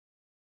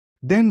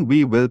Then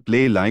we will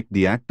play like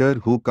the actor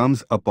who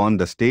comes upon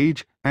the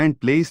stage and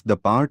plays the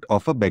part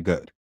of a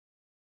beggar.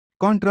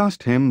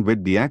 Contrast him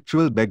with the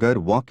actual beggar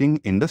walking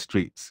in the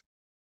streets.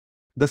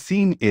 The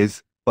scene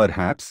is,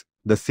 perhaps,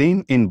 the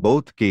same in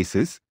both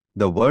cases.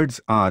 The words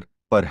are,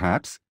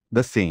 perhaps,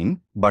 the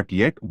same, but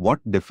yet what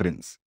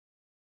difference?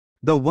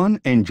 The one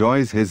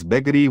enjoys his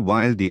beggary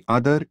while the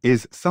other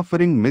is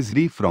suffering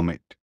misery from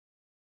it.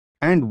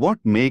 And what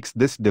makes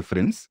this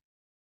difference?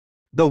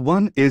 The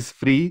one is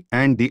free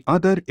and the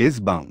other is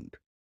bound.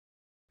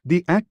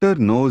 The actor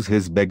knows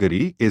his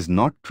beggary is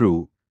not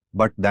true,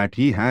 but that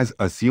he has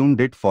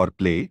assumed it for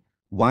play,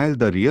 while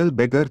the real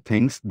beggar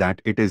thinks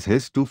that it is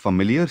his too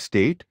familiar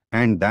state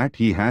and that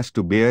he has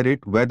to bear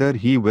it whether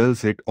he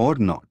wills it or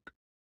not.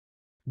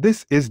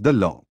 This is the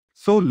law.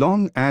 So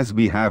long as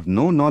we have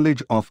no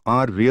knowledge of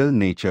our real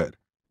nature,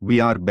 we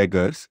are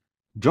beggars,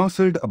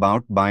 jostled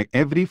about by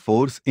every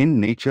force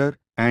in nature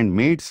and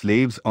made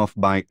slaves of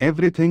by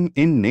everything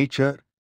in nature,